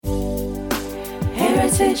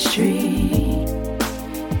Heritage Tree,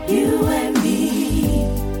 you and me.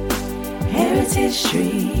 Heritage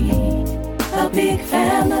Tree, a big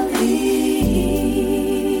family.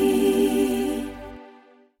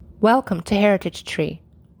 Welcome to Heritage Tree,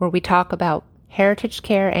 where we talk about heritage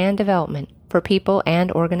care and development for people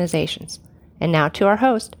and organizations. And now to our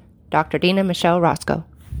host, Dr. Dina Michelle Roscoe.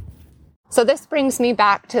 So this brings me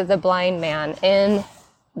back to the blind man. In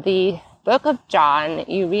the book of John,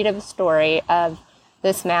 you read of a story of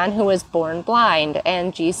this man who was born blind,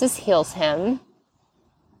 and Jesus heals him.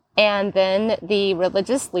 And then the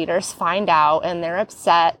religious leaders find out, and they're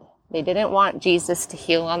upset. They didn't want Jesus to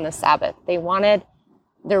heal on the Sabbath. They wanted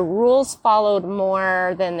their rules followed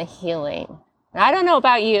more than the healing. And I don't know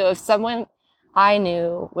about you, if someone I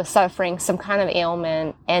knew was suffering some kind of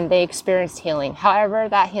ailment and they experienced healing, however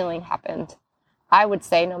that healing happened, I would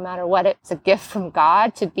say no matter what, it's a gift from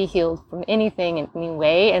God to be healed from anything in any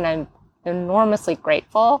way, and I'm enormously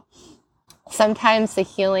grateful. Sometimes the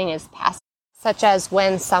healing is passive, such as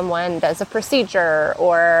when someone does a procedure,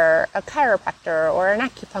 or a chiropractor, or an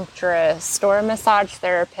acupuncturist, or a massage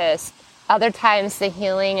therapist. Other times the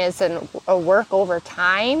healing is a work over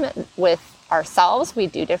time with ourselves. We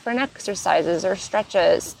do different exercises or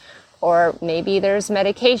stretches, or maybe there's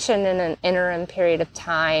medication in an interim period of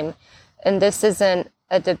time. And this isn't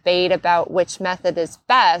a debate about which method is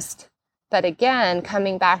best, but again,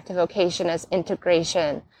 coming back to vocation as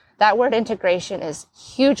integration. That word integration is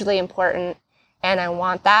hugely important, and I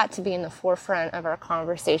want that to be in the forefront of our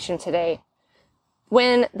conversation today.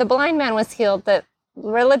 When the blind man was healed, the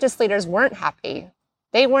religious leaders weren't happy.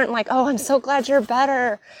 They weren't like, oh, I'm so glad you're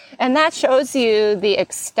better. And that shows you the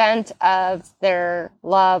extent of their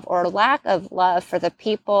love or lack of love for the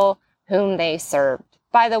people whom they served.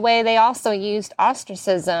 By the way, they also used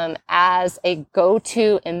ostracism as a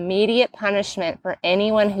go-to immediate punishment for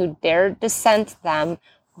anyone who dared dissent them,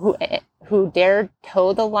 who dared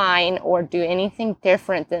toe the line or do anything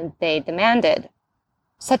different than they demanded.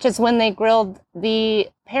 Such as when they grilled the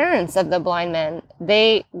parents of the blind men.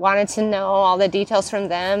 They wanted to know all the details from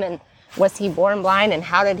them, and was he born blind, and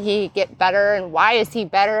how did he get better, and why is he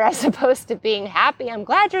better, as opposed to being happy, I'm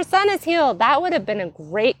glad your son is healed. That would have been a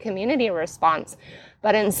great community response.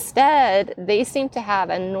 But instead, they seem to have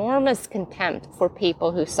enormous contempt for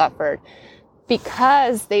people who suffered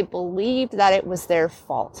because they believed that it was their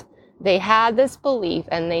fault. They had this belief,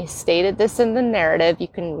 and they stated this in the narrative. You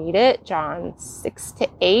can read it, John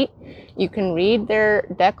 6-8. You can read their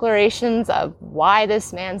declarations of why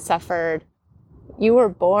this man suffered. You were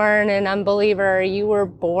born an unbeliever. You were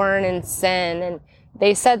born in sin. And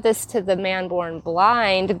they said this to the man born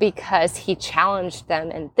blind because he challenged them.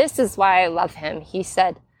 And this is why I love him. He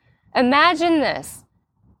said, imagine this.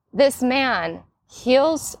 This man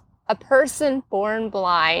heals a person born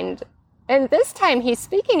blind. And this time he's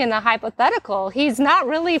speaking in the hypothetical. He's not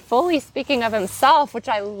really fully speaking of himself, which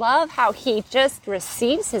I love how he just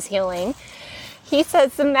receives his healing. He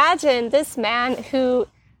says, imagine this man who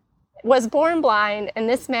was born blind, and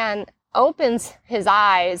this man opens his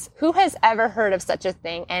eyes. Who has ever heard of such a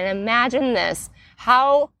thing? And imagine this.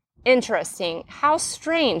 How interesting, how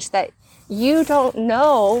strange that you don't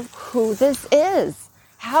know who this is.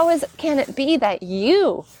 Can it be that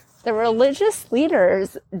you, the religious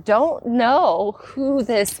leaders, don't know who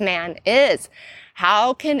this man is?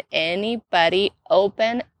 How can anybody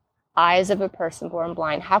open eyes of a person born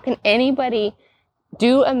blind? How can anybody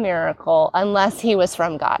do a miracle unless he was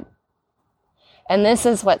from God? And this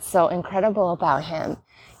is what's so incredible about him.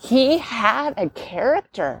 He had a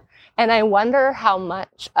character, and I wonder how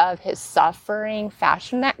much of his suffering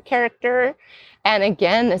fashioned that character. And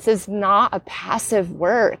again, this is not a passive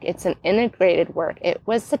work. It's an integrated work. It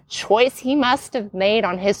was a choice he must have made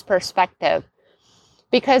on his perspective,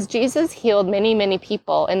 because Jesus healed many, many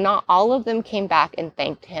people, and not all of them came back and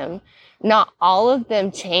thanked him. Not all of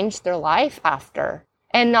them changed their life after,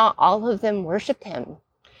 and not all of them worshiped him.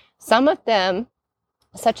 Some of them,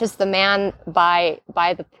 such as the man by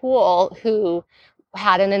the pool who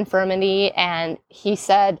had an infirmity, and he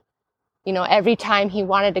said, every time he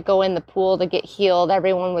wanted to go in the pool to get healed,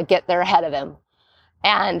 everyone would get there ahead of him.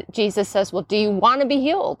 And Jesus says, well, do you want to be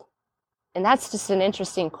healed? And that's just an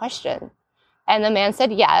interesting question. And the man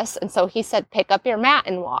said, yes. And so he said, pick up your mat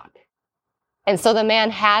and walk. And so the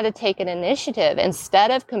man had to take an initiative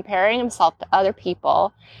instead of comparing himself to other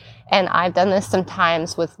people. And I've done this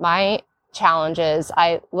sometimes with my challenges.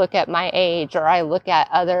 I look at my age, or I look at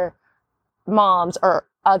other moms or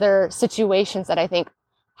other situations that I think,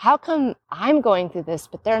 how come I'm going through this,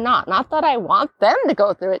 but they're not? Not that I want them to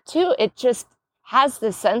go through it too. It just has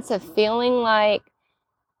this sense of feeling like,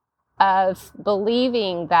 of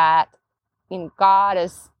believing that God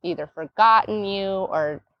has either forgotten you,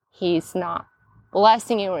 or he's not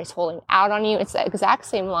blessing you, or he's holding out on you. It's the exact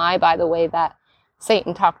same lie, by the way, that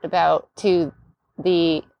Satan talked about to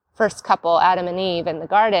the first couple, Adam and Eve, in the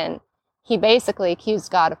garden. He basically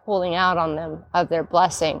accused God of holding out on them of their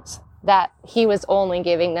blessings, that he was only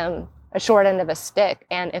giving them a short end of a stick.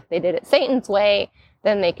 And if they did it Satan's way,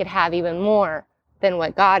 then they could have even more than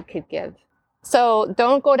what God could give. So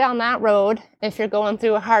don't go down that road. If you're going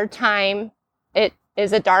through a hard time, it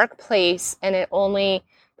is a dark place, and it only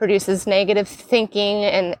produces negative thinking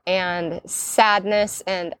and sadness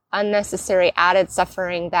and unnecessary added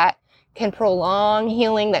suffering that can prolong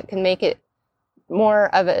healing, that can make it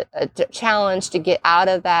more of a challenge to get out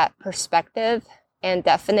of that perspective. And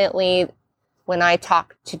definitely when I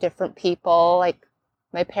talk to different people, like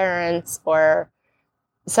my parents or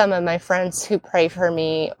some of my friends who pray for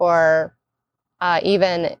me, or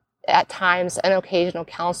even at times an occasional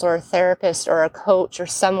counselor, or therapist, or a coach, or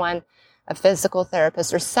someone, a physical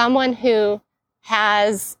therapist, or someone who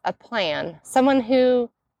has a plan, someone who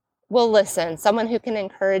will listen, someone who can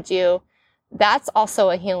encourage you, that's also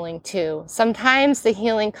a healing too. Sometimes the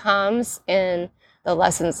healing comes in the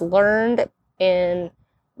lessons learned, in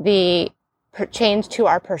the change to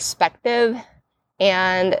our perspective,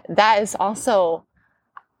 and that is also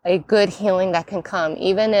a good healing that can come,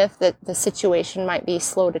 even if the situation might be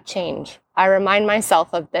slow to change. I remind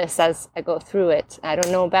myself of this as I go through it. I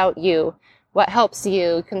don't know about you. What helps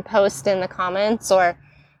you? You can post in the comments, or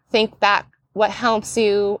think back what helps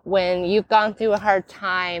you when you've gone through a hard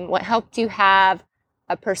time. What helped you have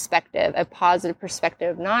a perspective, a positive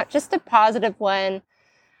perspective, not just a positive one,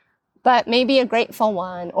 but maybe a grateful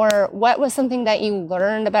one. Or what was something that you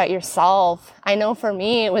learned about yourself? I know for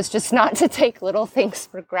me, it was just not to take little things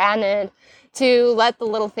for granted, to let the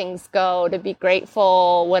little things go, to be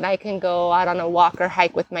grateful when I can go out on a walk or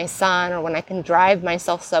hike with my son, or when I can drive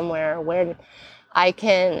myself somewhere, where I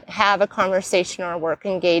can have a conversation or a work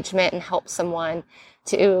engagement and help someone.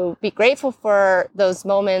 To be grateful for those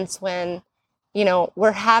moments when,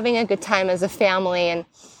 we're having a good time as a family. And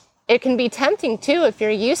it can be tempting too, if you're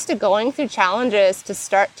used to going through challenges, to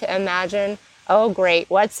start to imagine, oh great,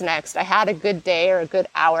 what's next? I had a good day or a good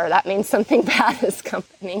hour. That means something bad is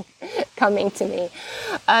coming to me.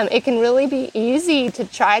 It can really be easy to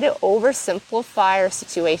try to oversimplify our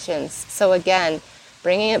situations. So again,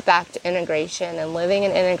 bringing it back to integration and living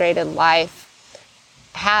an integrated life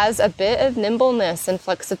has a bit of nimbleness and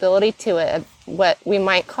flexibility to it, what we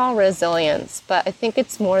might call resilience. But I think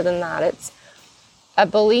it's more than that. It's a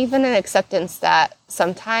belief in an acceptance that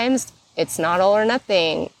sometimes it's not all or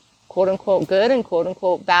nothing. Quote unquote good and quote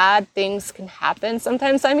unquote bad things can happen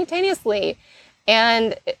sometimes simultaneously.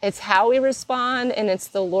 And it's how we respond, and it's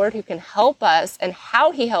the Lord who can help us, and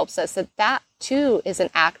how he helps us, that too is an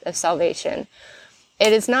act of salvation.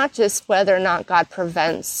 It is not just whether or not God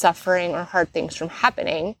prevents suffering or hard things from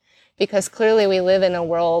happening, because clearly we live in a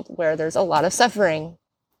world where there's a lot of suffering.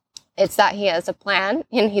 It's that he has a plan,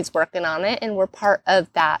 and he's working on it, and we're part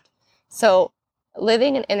of that. So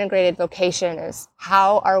living an integrated vocation is,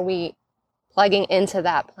 how are we plugging into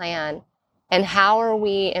that plan? And how are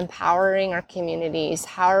we empowering our communities?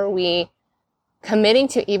 How are we committing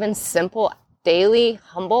to even simple, daily,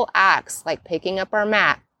 humble acts, like picking up our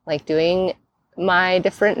mat, like doing my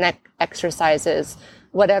different neck exercises,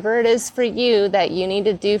 whatever it is for you that you need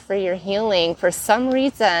to do for your healing. For some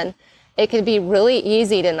reason, it can be really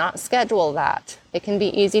easy to not schedule that. It can be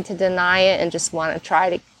easy to deny it and just want to try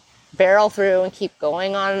to barrel through and keep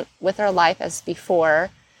going on with our life as before.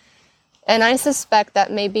 And I suspect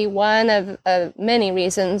that may be one of many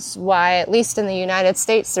reasons why, at least in the United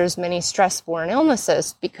States, there's many stress-borne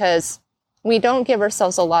illnesses, because we don't give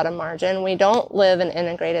ourselves a lot of margin. We don't live an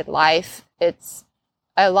integrated life. It's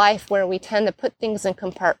a life where we tend to put things in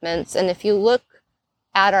compartments. And if you look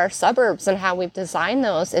at our suburbs and how we've designed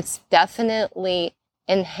those, it's definitely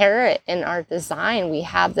inherent in our design. We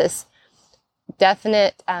have this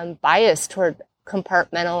definite bias toward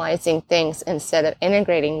compartmentalizing things instead of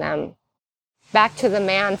integrating them. Back to the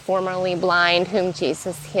man formerly blind whom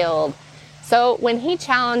Jesus healed. So when he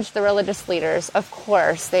challenged the religious leaders, of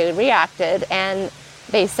course, they reacted and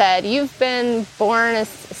they said, you've been born a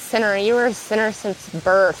sinner. You were a sinner since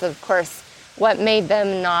birth. Of course, what made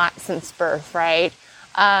them not since birth, right?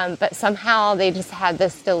 But somehow they just had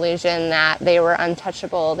this delusion that they were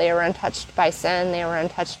untouchable. They were untouched by sin. They were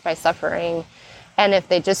untouched by suffering. And if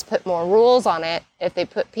they just put more rules on it, if they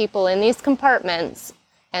put people in these compartments,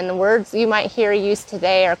 and the words you might hear used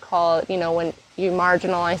today are called, when you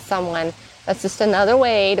marginalize someone, that's just another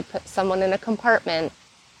way to put someone in a compartment,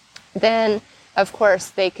 then of course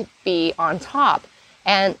they could be on top.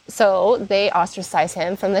 And so they ostracize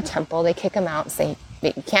him from the temple. They kick him out, say,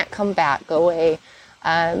 you can't come back, go away.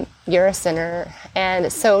 You're a sinner.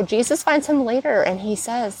 And so Jesus finds him later and he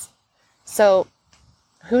says, so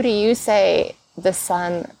who do you say the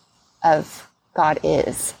Son of God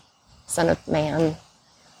is? Son of Man.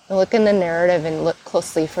 And look in the narrative and look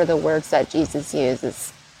closely for the words that Jesus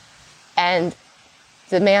uses. And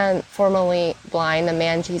the man formerly blind, the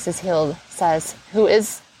man Jesus healed, says, who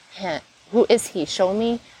is he? Show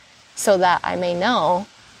me so that I may know.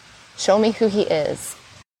 Show me who he is.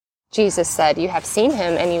 Jesus said, you have seen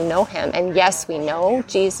him and you know him. And yes, we know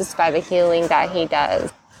Jesus by the healing that he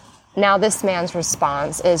does. Now this man's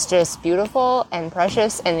response is just beautiful and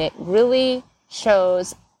precious, and it really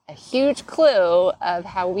shows a huge clue of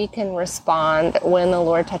how we can respond when the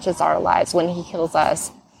Lord touches our lives, when he heals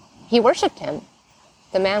us. He worshiped him.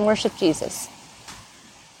 The man worshiped Jesus.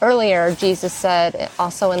 Earlier, Jesus said,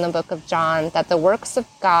 also in the book of John, that the works of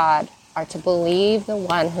God are to believe the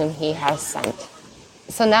one whom he has sent.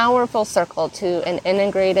 So now we're full circle to an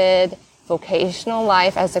integrated vocational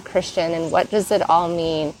life as a Christian. And what does it all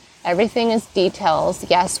mean? Everything is details.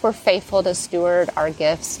 Yes, we're faithful to steward our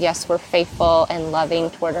gifts. Yes, we're faithful and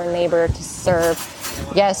loving toward our neighbor to serve.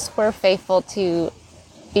 Yes, we're faithful to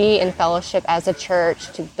be in fellowship as a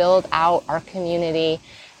church, to build out our community.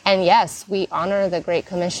 And yes, we honor the Great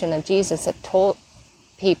Commission of Jesus that told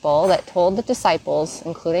the disciples,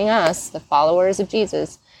 including us, the followers of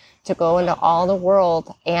Jesus, to go into all the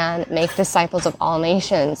world and make disciples of all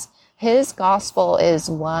nations. His gospel is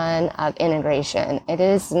one of integration. It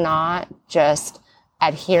is not just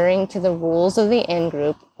adhering to the rules of the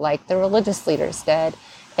in-group like the religious leaders did.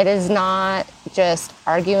 It is not just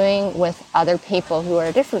arguing with other people who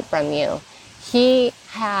are different from you. He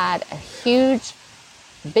had a huge,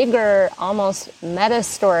 bigger, almost meta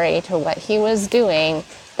story to what he was doing,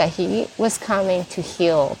 that he was coming to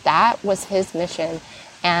heal. That was his mission,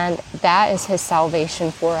 and that is his salvation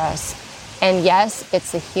for us. And yes,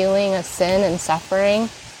 it's a healing of sin and suffering,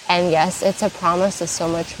 and yes, it's a promise of so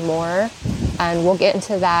much more, and we'll get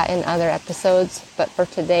into that in other episodes. But for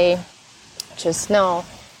today, just know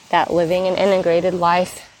that living an integrated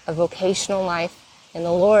life, a vocational life in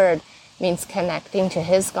the Lord, means connecting to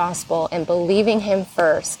his gospel and believing him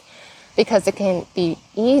first, because it can be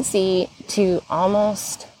easy to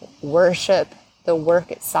almost worship the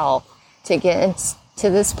work itself, to get into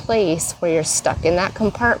this place where you're stuck in that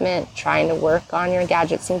compartment trying to work on your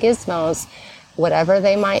gadgets and gizmos, whatever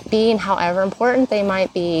they might be and however important they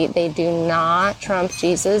might be. They do not trump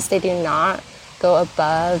Jesus. They do not go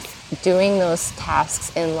above doing those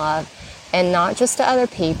tasks in love, and not just to other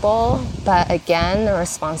people, but again, the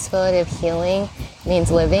responsibility of healing means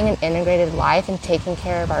living an integrated life and taking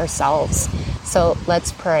care of ourselves. So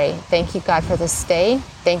let's pray. Thank you, God, for this day.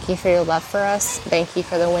 Thank you for your love for us. Thank you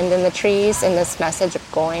for the wind in the trees and this message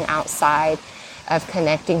of going outside, of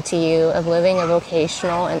connecting to you, of living a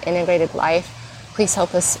vocational and integrated life. Please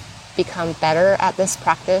help us become better at this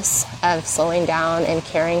practice of slowing down and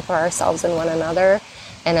caring for ourselves and one another,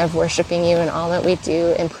 and of worshiping you in all that we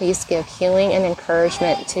do. And please give healing and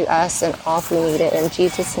encouragement to us and all who need it. In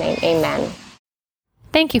Jesus' name, amen.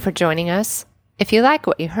 Thank you for joining us. If you like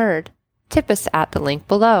what you heard, tip us at the link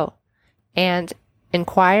below. And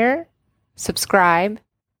inquire, subscribe,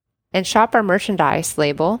 and shop our merchandise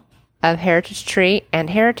label of Heritage Tree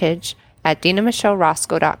and Heritage at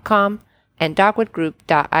dinamichelleroscoe.com and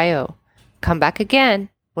dogwoodgroup.io. Come back again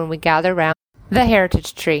when we gather around the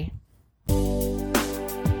Heritage Tree.